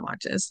husband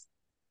watches.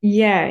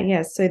 Yeah,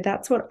 yeah. So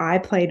that's what I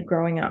played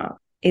growing up.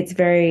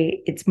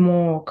 It's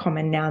more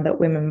common now that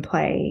women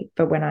play,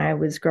 but when I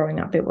was growing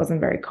up, it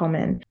wasn't very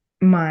common.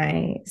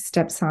 My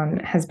stepson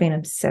has been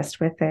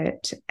obsessed with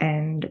it,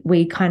 and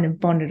we kind of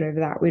bonded over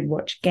that. We'd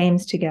watch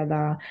games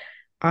together.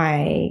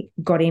 I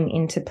got him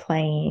into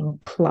playing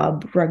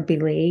club rugby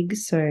league.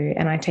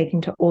 And I take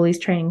him to all his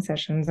training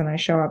sessions and I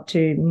show up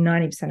to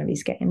 90% of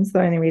his games.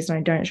 The only reason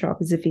I don't show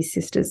up is if his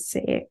sister's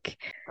sick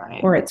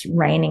Right. or it's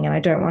raining and I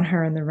don't want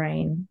her in the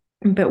rain.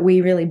 But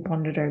we really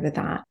bonded over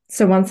that.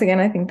 So once again,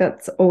 I think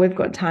that's all we've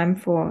got time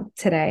for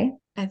today.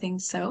 I think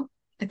so.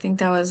 I think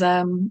that was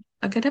a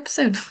good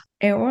episode.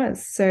 It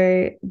was.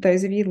 So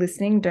those of you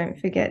listening, don't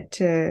forget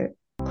to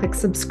click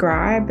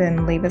subscribe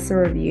and leave us a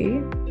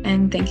review.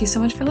 And thank you so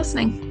much for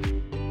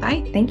listening.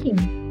 Bye. Thank you.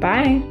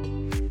 Bye.